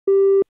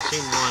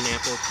missing one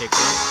apple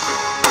pickled.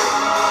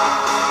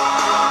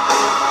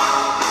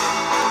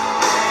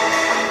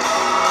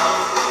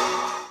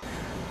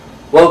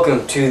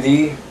 Welcome to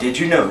the Did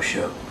You Know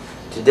Show.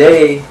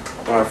 Today,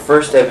 on our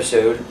first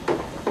episode,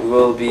 we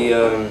will be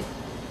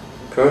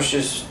pretty much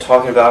just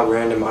talking about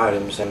random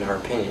items and our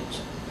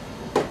opinions.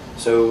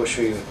 So, what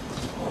should we...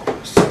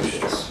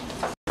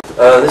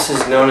 this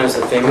is known as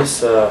the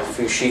famous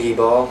Fushigi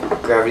Ball,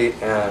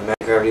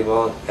 gravity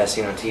ball, as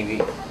seen on TV.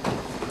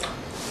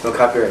 No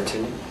copyright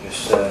intended,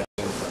 just so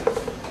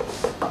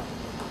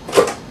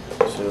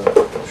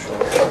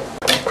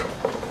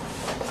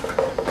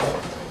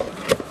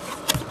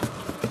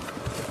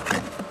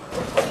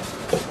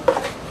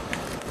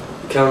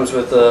comes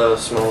with a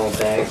small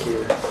bag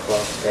here,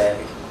 cloth bag,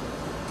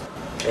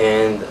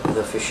 and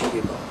the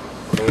Fushigi Ball,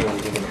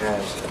 and you can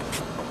have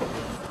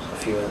a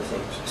few other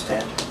things.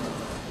 Stand.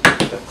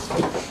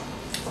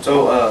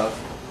 So,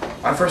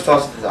 my first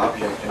thoughts of this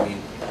object.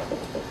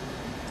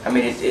 I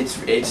mean,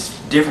 it's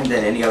different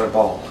than any other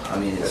ball. I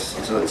mean,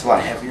 it's a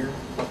lot heavier.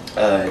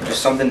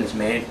 Just something that's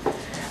made.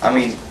 I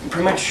mean,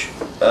 pretty much,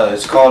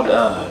 it's called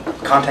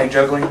contact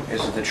juggling.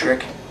 Is the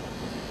trick.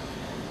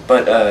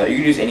 But you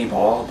can use any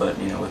ball, but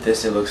with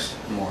this it looks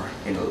more,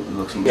 it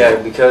looks more.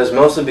 Yeah,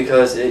 mostly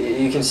because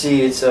you can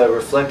see it's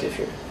reflective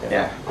here.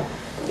 Yeah.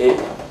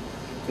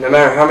 No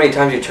matter how many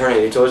times you turn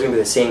it, it's always going to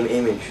be the same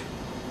image,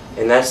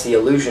 and that's the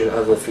illusion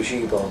of the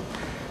Fushigi Ball.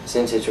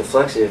 Since it's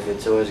reflexive,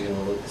 it's always going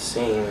to look the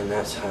same, and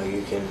that's how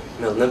you can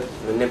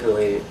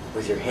manipulate it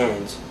with your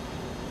hands,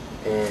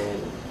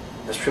 and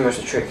that's pretty much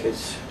the trick.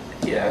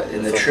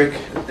 And the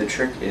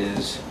trick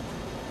is.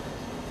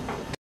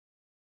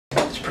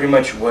 Pretty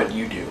much what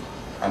you do.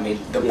 I mean,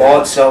 the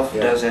ball itself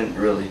doesn't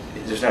really.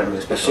 There's not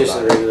really special. It's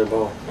just a regular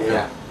ball.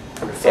 Yeah.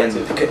 And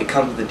it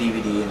comes with the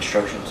DVD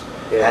instructions.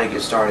 How to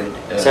get started.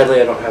 Sadly,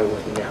 I don't have it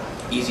with me now.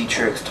 Easy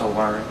tricks to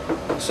learn.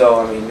 So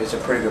I mean, it's a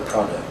pretty good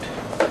product.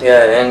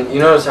 Yeah, and you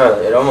notice how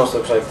it almost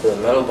looks like the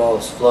metal ball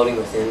is floating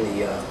within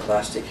the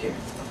plastic here.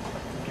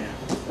 Yeah.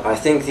 I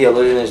think the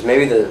illusion is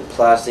maybe the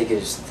plastic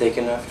is thick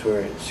enough to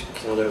where it's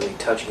literally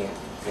touching it,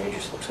 and it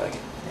just looks like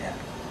it. Yeah.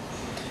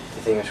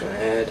 Anything else you want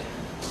to add?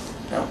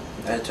 No,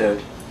 that's I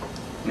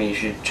mean, you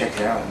should check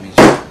it out. I mean,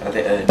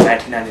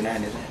 $19.99,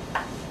 isn't it?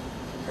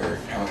 Or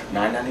how much?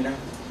 $9.99?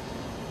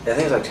 Yeah, I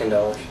think it's like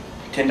 $10.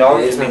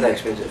 $10? It's not that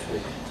expensive.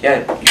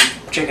 Yeah, you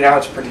should check it out.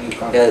 It's a pretty neat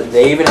product. Yeah,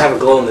 they even have a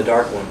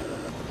glow-in-the-dark one,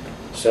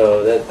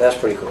 so that's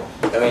pretty cool.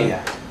 I mean,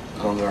 yeah,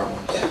 glow-in-the-dark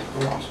ones.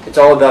 Yeah, awesome. It's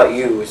all about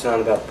you. It's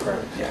not about the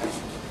product. Yeah.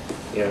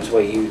 It's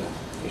what you.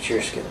 It's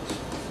your skills.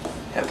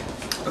 Yep.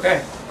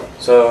 Okay.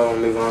 So I'll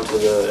move on to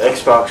the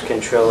Xbox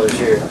controllers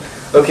here.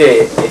 Okay,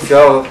 if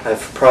y'all have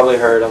probably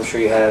heard, I'm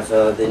sure you have,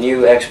 the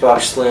new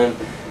Xbox Slim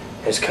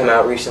has come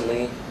out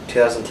recently,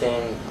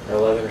 2010 or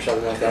 11 or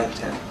something like that.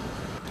 10.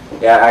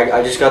 Yeah,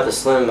 I just got the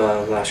Slim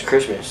last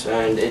Christmas,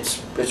 and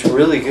it's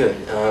really good.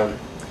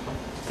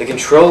 The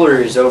controller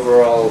is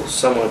overall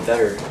somewhat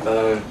better.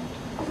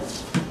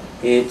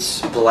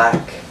 It's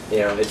black,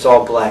 it's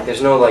all black.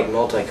 There's no like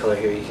multicolor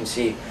here. You can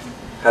see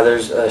how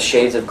there's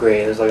shades of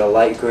gray. There's like a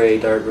light gray,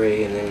 dark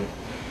gray, and then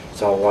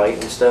it's all white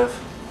and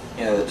stuff.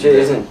 Yeah, it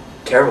isn't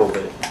terrible,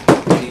 but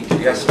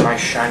you got some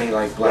nice shiny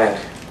like black.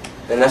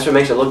 Yeah. And that's what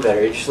makes it look better.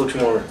 It just looks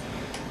more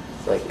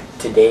like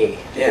today.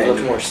 Yeah, it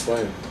looks more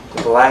slim.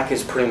 Black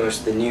is pretty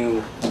much the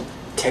new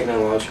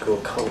technological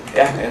color.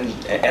 Yeah,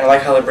 and I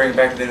like how they bring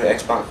back the new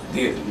Xbox,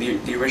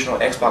 the original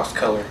Xbox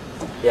color.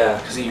 Yeah.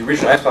 Because the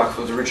original Xbox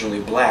was originally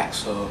black,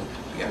 so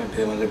you gotta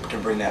be able to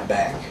bring that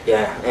back.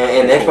 Yeah,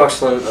 and the Xbox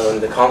Slim,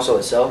 the console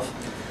itself,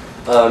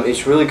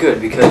 it's really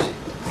good because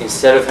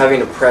instead of having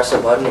to press a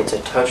button, it's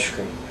a touch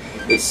screen.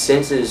 It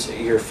senses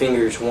your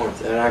finger's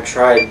warmth, and I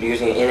tried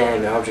using an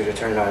inanimate object to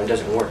turn it on. It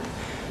doesn't work.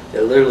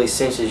 It literally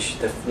senses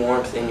the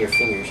warmth in your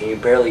fingers, and you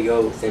barely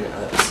go within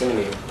a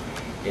centimeter,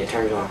 and it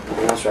turns on.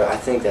 And that's right. I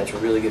think that's a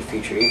really good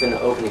feature. Even the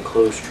open and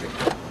close trick.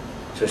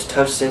 So it's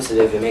touch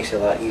sensitive. It makes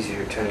it a lot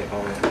easier to turn it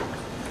on.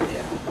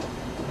 Yeah.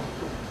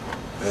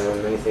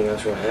 Anything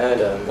else you want to add?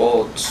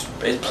 Well,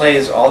 it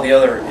plays all the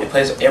other. It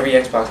plays every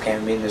Xbox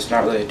game. I mean, there's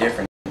not really a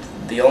difference.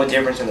 The only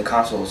difference in the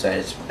console is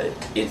that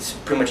it's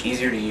pretty much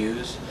easier to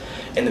use,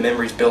 and the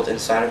memory's built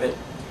inside of it.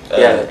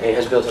 Yeah, it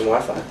has built-in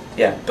Wi-Fi.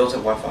 Yeah,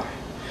 built-in Wi-Fi.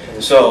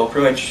 So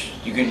pretty much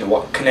you can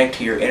connect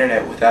to your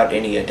internet without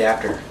any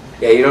adapter.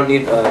 Yeah, you don't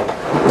need a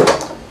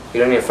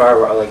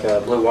firewire like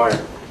a blue wire.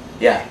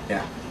 Yeah.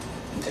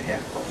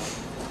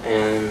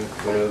 And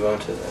we're gonna move on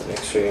to the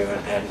next thing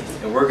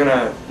we're gonna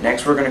add. And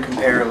next we're gonna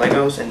compare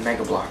Legos and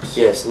Megablocks.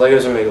 Yes,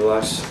 Legos and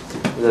Megablocks.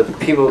 The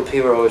people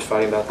are always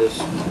fighting about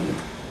this.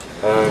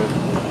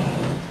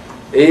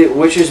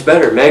 Which is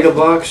better,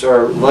 Megablocks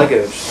or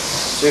Legos?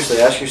 Seriously,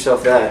 ask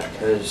yourself that,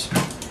 because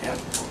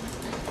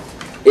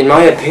in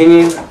my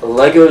opinion,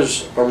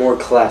 Legos are more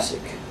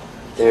classic.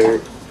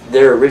 They're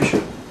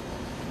original.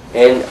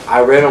 And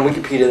I read on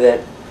Wikipedia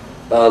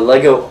that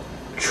Lego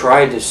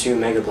tried to sue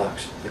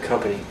Megablocks, the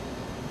company.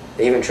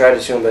 They even tried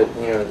to sue them, but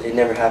it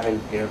never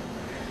happened.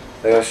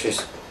 Like, it's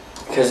just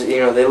because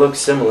they look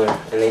similar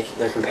and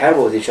they're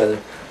compatible with each other.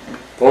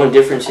 The only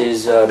difference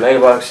is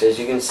Megablocks, as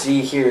you can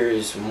see here,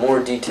 is more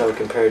detailed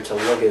compared to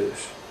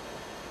Legos.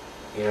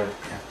 You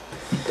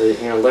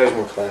know, Lego's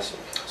more classic.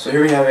 So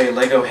here we have a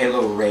Lego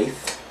Halo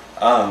Wraith.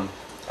 I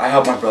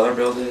helped my brother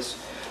build this.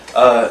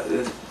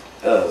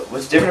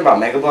 What's different about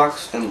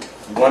Megablocks, and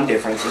one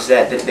difference is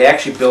that they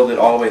actually build it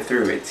all the way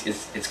through.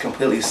 It's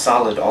completely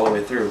solid all the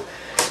way through.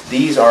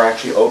 These are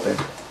actually open.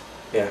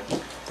 Yeah,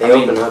 they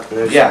open up,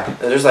 and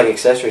there's like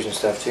accessories and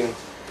stuff too.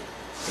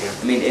 Yeah.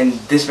 I mean, and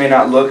this may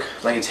not look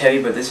like it's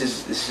heavy, but this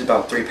is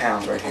about 3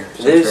 pounds right here.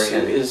 So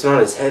it's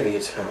not as heavy.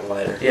 It's kind of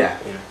lighter. Yeah.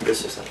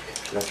 This is like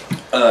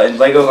natural. And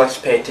Lego likes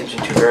to pay attention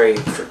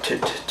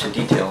to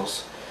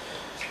details.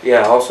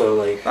 Yeah. Also,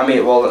 like. I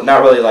mean, well,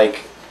 not really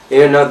like.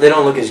 No, they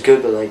don't look as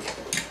good, but like,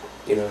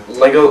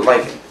 Lego,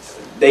 like,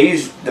 they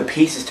use the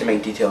pieces to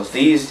make details.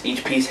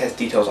 Each piece has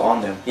details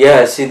on them.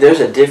 Yeah. See, there's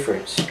a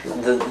difference.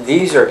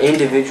 These are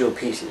individual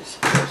pieces.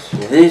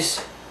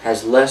 This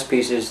has less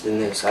pieces than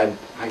this. I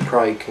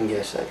probably can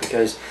guess that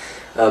because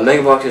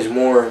Megablocks is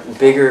more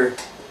bigger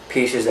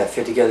pieces that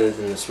fit together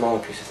than the smaller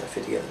pieces that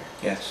fit together.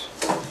 Yes.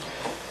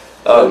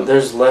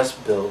 There's less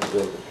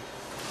building.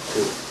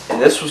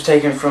 And this was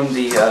taken from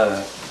the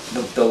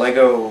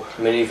Lego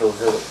Medieval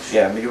Village.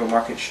 Yeah, Medieval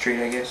Market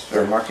Street, I guess,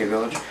 or Market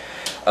Village.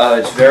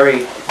 It's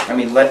very. I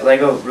mean,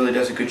 Lego really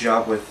does a good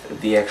job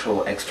with the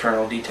actual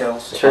external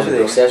details, especially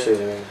the accessories.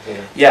 I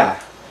mean,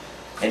 yeah,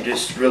 and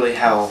just really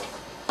how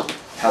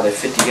they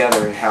fit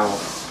together and how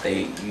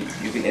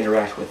you can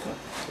interact with them.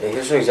 Yeah,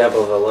 here's an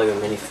example of a Lego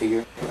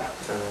minifigure.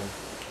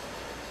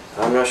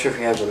 I'm not sure if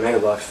you have the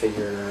Megablocks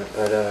figure or not,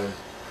 but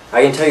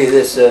I can tell you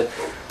this.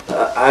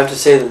 I have to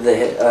say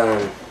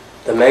that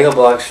the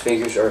Megablocks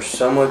figures are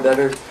somewhat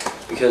better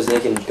because they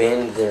can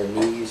bend their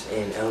knees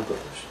and elbows,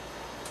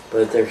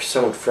 but they're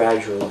somewhat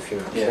fragile if you're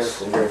not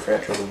careful. Very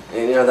fragile.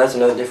 And that's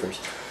another difference.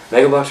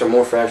 Megablocks are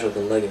more fragile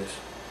than Legos.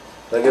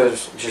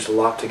 Legos just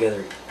lock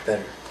together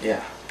better.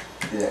 Yeah,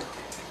 exactly.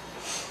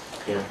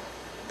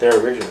 They're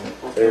original.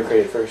 They were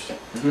created first.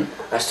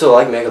 I still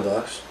like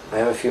Megablocks. I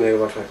have a few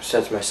Megablocks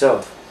sets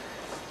myself,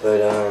 but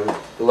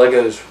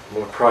Legos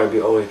will probably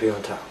always be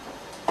on top.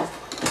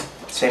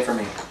 Same for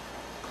me.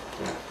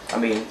 Yeah. I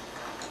mean,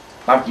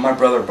 my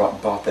brother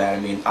bought that. I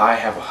mean, I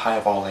have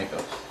all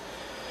Legos.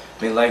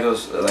 I mean,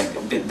 Legos,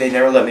 like, they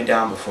never let me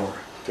down before.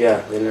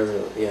 Yeah, they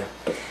never. Yeah,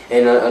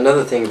 and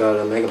another thing about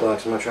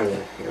Megablocks, I'm not trying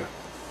to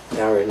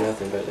downrate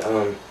nothing, but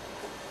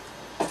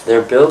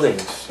their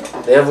buildings,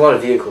 they have a lot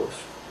of vehicles.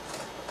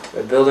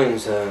 Their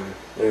buildings,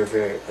 they're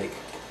very,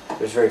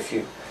 there's very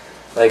few.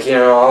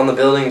 On the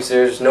buildings,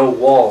 there's no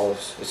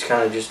walls. It's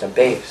kind of just a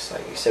base,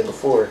 like you said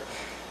before.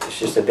 It's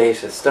just a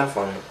base with stuff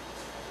on it.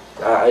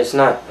 It's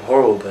not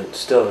horrible, but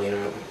still,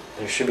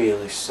 there should be at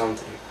least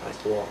something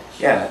like walls.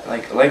 Yeah,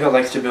 like Lego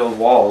likes to build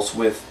walls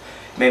with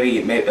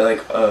maybe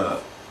like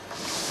to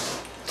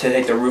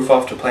take the roof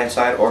off to play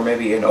inside, or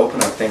maybe an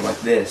open up thing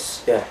like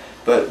this. Yeah.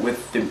 But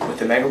with the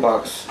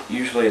Megablocks,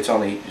 usually it's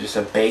only just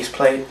a base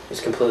plate.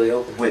 It's completely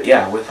open.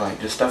 With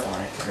like just stuff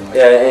on it. Pretty much.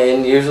 Yeah,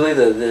 and usually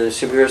the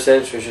superhero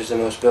sets, which is in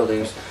most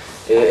buildings,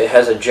 it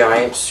has a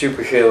giant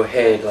superhero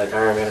head like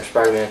Iron Man or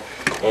Spider-Man,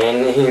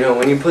 and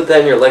when you put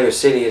that in your Lego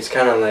city, it's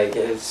kind of like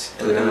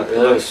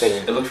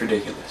it looks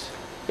ridiculous.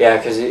 Yeah,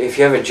 because if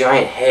you have a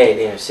giant head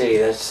in a city,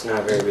 that's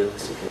not very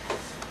realistic.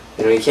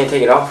 You can't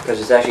take it off because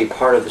it's actually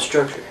part of the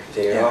structure. If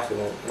you take it off, it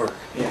won't work.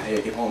 Yeah,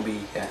 it won't be.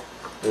 Yeah.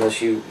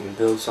 Unless you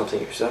build something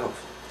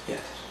yourself.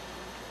 Yes.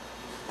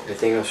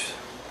 Anything else?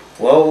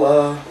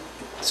 Well,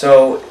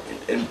 so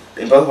in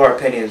both of our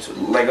opinions,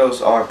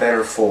 Legos are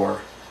better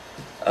for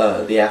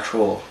the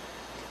actual,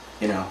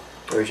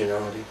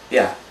 originality.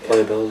 Yeah.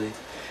 Playability.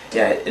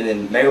 Yeah, and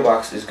then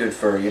Megablocks is good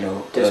for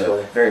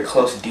display. Very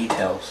close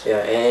details. Yeah,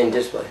 and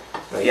display.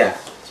 Yeah.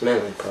 It's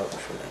mainly probably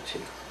for that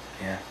too.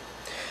 Yeah.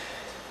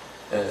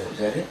 Is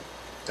that it?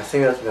 I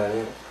think that's about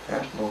it.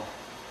 Yeah. Well,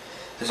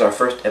 this is our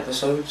first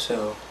episode,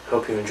 so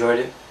hope you enjoyed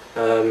it.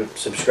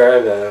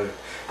 Subscribe,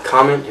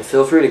 comment.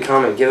 Feel free to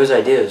comment. Give us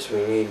ideas.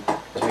 We need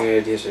as many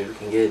ideas as we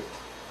can get.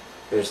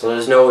 Just let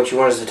us know what you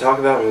want us to talk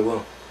about, and we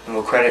will. And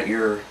we'll credit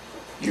your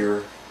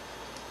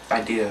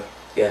idea.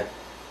 Yeah.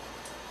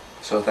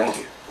 So thank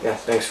you. Yeah.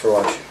 Thanks for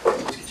watching.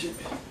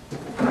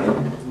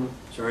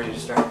 So ready to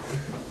start? All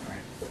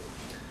right.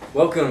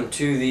 Welcome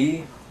to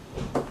the.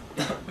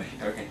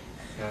 Okay.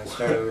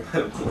 Start over.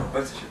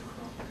 What's the show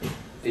called?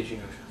 Did you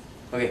know?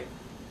 Okay.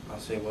 I'll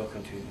say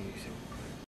welcome to the